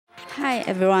Hi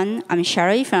everyone, I'm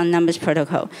Sherry from Numbers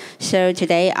Protocol. So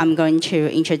today I'm going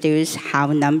to introduce how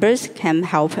numbers can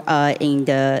help in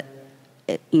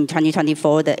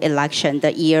 2024, the election,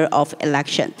 the year of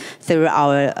election, through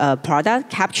our product,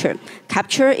 Capture.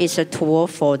 Capture is a tool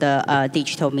for the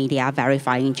digital media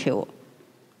verifying tool.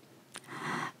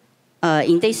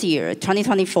 In this year,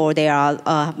 2024, there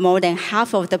are more than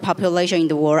half of the population in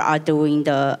the world are doing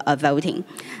the voting.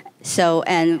 So,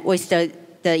 and with the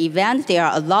event, there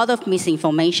are a lot of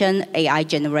misinformation,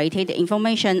 AI-generated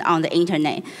information on the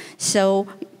internet. So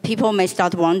people may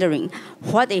start wondering,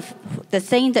 what if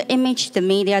the image, the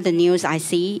media, the news I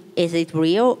see, is it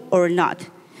real or not?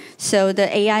 So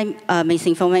the AI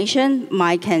misinformation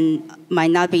might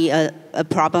not be a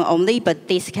problem only, but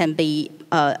this can be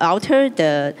alter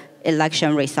the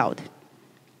election result.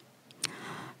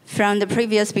 From the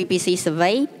previous BBC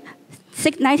survey,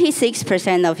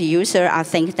 96% of users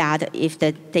think that if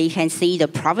they can see the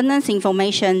provenance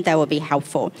information, that will be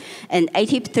helpful. And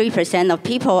 83% of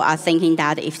people are thinking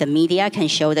that if the media can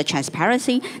show the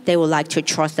transparency, they would like to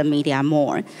trust the media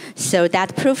more. So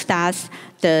that proves that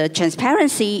the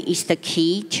transparency is the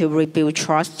key to rebuild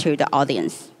trust to the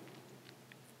audience.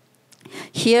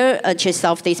 Here, to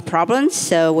solve these problems,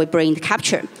 so we bring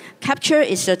Capture. Capture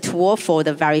is a tool for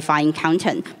the verifying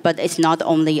content, but it's not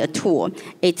only a tool.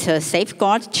 It's a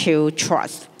safeguard to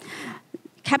trust.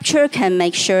 Capture can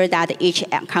make sure that each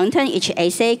content, each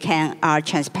essay are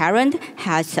transparent,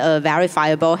 has a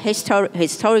verifiable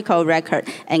historical record,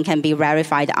 and can be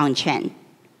verified on-chain.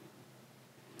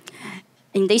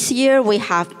 In this year, we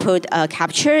have put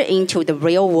Capture into the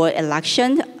real-world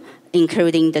election,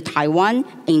 including the Taiwan,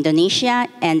 Indonesia,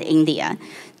 and India.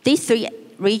 These three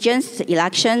regions'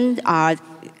 elections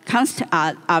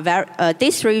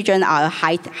this region are a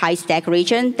high-stake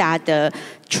region that the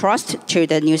trust to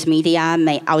the news media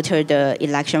may alter the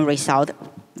election result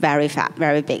very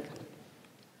big.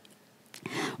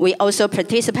 We also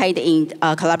participate in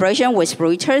collaboration with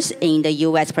Reuters in the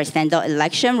US presidential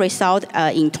election result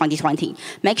in 2020.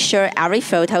 Make sure every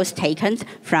photos taken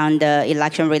from the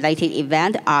election-related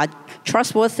event are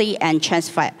trustworthy and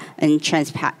trustworthy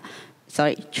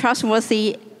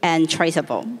and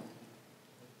traceable.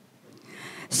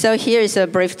 So here is a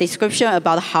brief description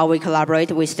about how we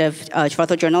collaborate with the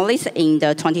photojournalists in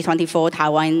the 2024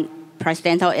 Taiwan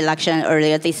presidential election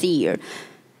earlier this year.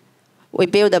 We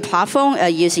built a platform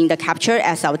using the Capture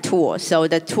as our tool. So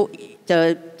the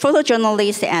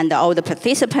photojournalists and all the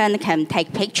participants can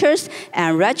take pictures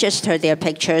and register their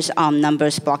pictures on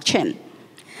Numbers blockchain.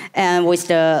 And with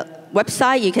the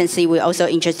website, you can see we also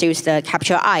introduced the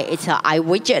Capture Eye. It's an eye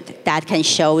widget that can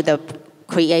show the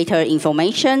creator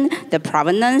information, the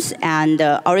provenance, and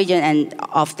the origin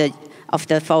of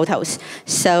the photos.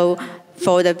 So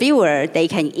for the viewer, they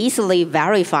can easily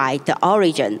verify the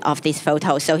origin of this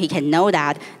photo, so he can know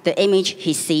that the image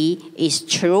he sees is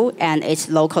true and is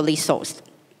locally sourced.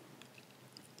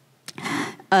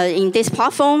 In this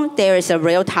platform, there is a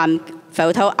real-time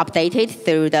photo updated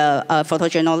through the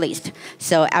photojournalist.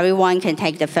 So everyone can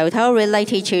take the photo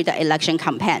related to the election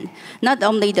campaign. Not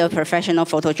only the professional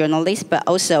photojournalist, but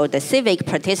also the civic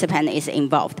participant is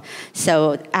involved.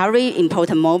 So every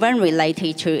important moment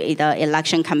related to the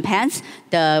election campaigns,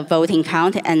 the voting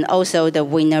count, and also the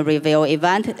winner reveal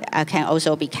event can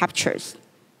also be captured.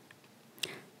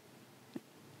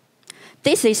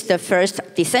 This is the first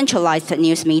decentralized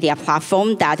news media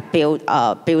platform that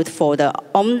built for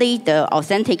only the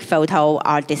authentic photo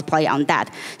are displayed on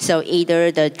that. So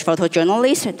either the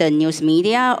photojournalist, the news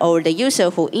media, or the user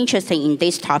who interested in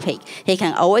this topic, he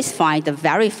can always find the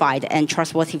verified and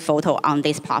trustworthy photo on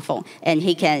this platform. And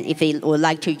he can, if he would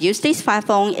like to use this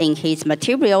platform in his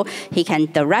material, he can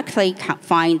directly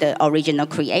find the original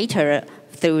creator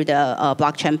through the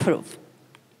blockchain proof.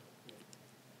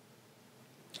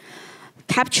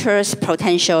 Capture's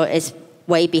potential is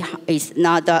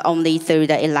not only through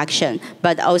the election,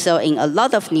 but also in a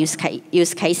lot of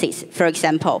use cases. For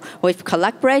example, we've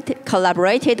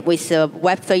collaborated with the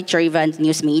Web3-driven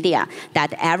news media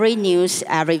that every news,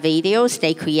 every video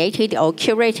they created or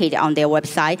curated on their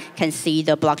website can see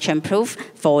the blockchain proof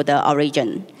for the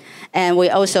origin. And we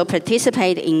also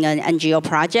participate in an NGO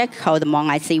project called Mong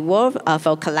I See World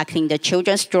for collecting the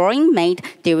children's drawing made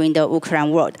during the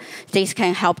Ukraine war. This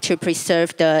can help to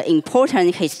preserve the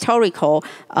important historical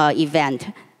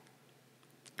event.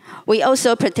 We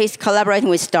also collaborate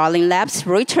with Starling Labs,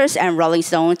 Reuters, and Rolling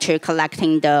Stone to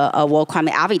collecting the war crime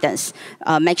evidence.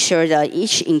 Make sure that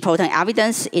each important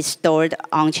evidence is stored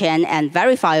on-chain and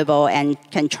verifiable and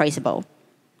traceable.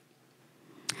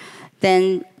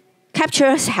 Then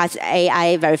Capture has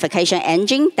AI verification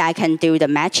engine that can do the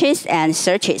matches and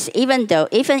searches, even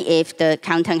if the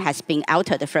content has been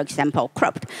altered, for example,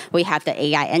 cropped. We have the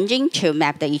AI engine to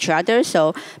map each other,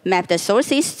 so map the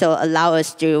sources, so allow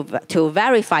us to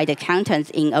verify the content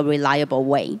in a reliable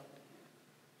way.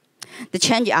 The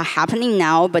changes are happening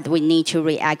now, but we need to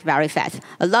react very fast.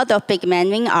 A lot of big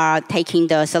admins are taking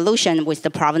the solution with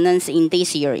the provenance in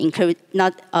this year, include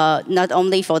not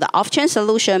only for the off-chain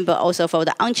solution, but also for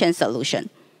the on-chain solution.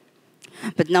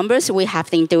 But numbers, we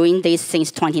have been doing this since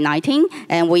 2019,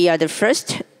 and we are the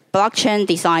first blockchain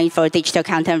designed for digital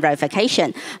content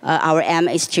verification. Our aim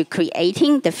is to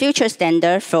creating the future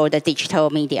standard for the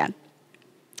digital media.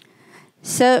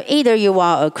 So either you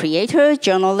are a creator,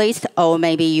 journalist, or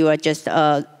maybe you are just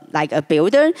like a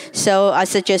builder. So I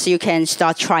suggest you can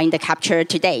start trying the capture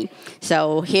today.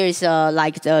 So here's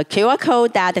like the QR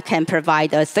code that can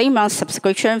provide a 3-month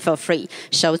subscription for free.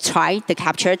 So try the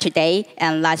capture today,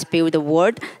 and let's build the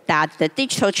world that the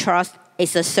digital trust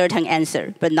is a certain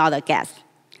answer, but not a guess.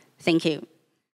 Thank you.